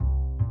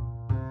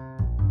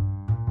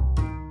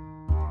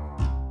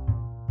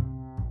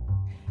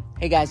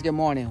Hey guys, good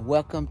morning.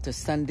 Welcome to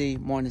Sunday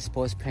Morning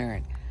Sports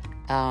Parent.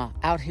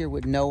 Out here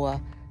with Noah.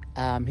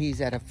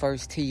 He's at a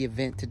First Tee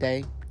event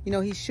today. You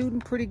know, he's shooting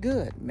pretty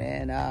good,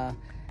 man.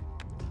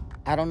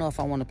 I don't know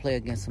if I want to play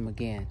against him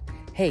again.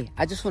 Hey,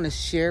 I just want to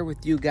share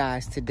with you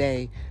guys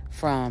today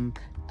from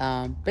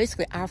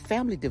basically our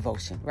family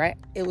devotion, right?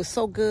 It was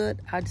so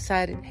good, I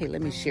decided, hey,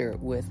 let me share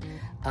it with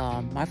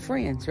my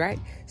friends,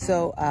 right?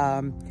 So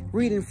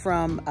reading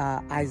from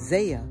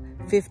Isaiah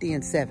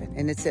 50:7,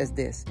 and it says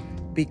this: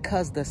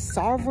 because the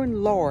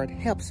sovereign Lord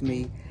helps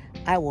me,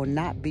 I will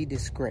not be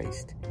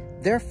disgraced.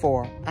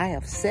 Therefore, I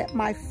have set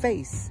my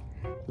face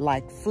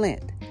like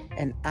flint,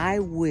 and I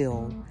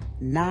will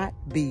not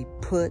be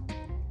put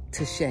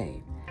to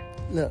shame.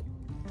 Look,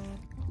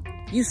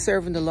 you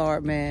serving the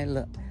Lord, man,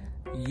 look,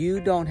 you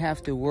don't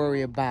have to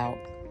worry about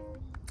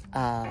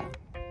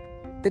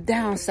the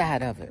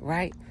downside of it,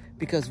 right?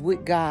 Because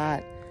with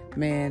God,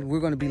 man, we're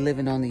going to be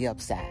living on the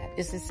upside.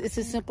 It's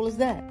as simple as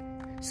that.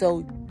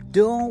 So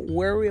don't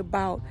worry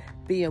about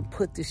being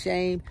put to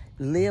shame.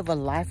 Live a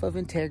life of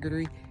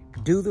integrity.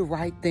 Do the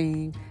right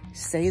thing.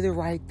 Say the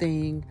right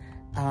thing.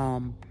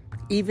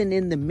 Even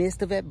in the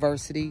midst of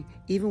adversity,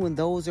 even when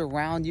those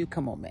around you,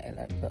 come on, man.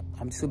 Look,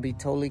 I'm just going to be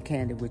totally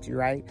candid with you,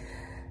 right?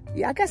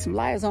 Yeah, I got some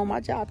liars on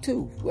my job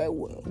too.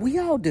 We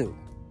all do,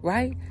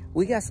 right?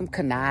 We got some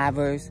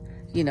connivers.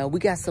 You know, we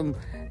got some,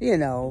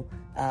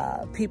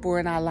 people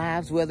in our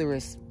lives, whether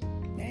it's,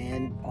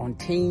 man, on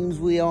teams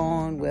we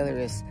on, whether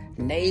it's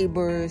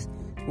neighbors,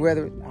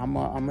 whether I'm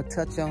gonna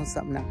touch on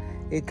something now.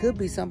 It could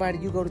be somebody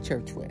you go to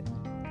church with.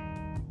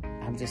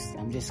 I'm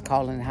just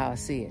calling it how I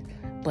see it.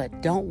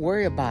 But don't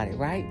worry about it,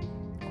 right?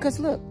 Because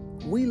look,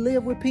 we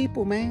live with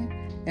people, man,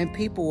 and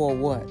people are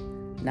what?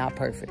 Not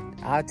perfect.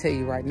 I'll tell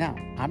you right now,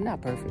 I'm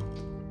not perfect.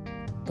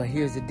 But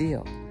here's the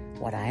deal.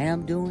 What I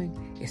am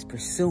doing is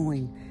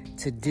pursuing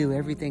to do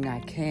everything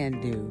I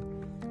can do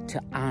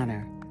to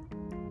honor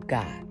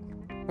God,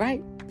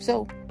 right?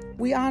 So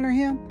we honor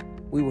him.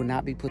 We will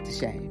not be put to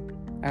shame.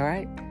 All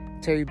right?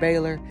 Terry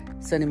Baylor,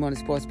 Sunday Morning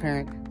Sports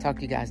Parent. Talk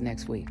to you guys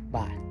next week.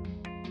 Bye.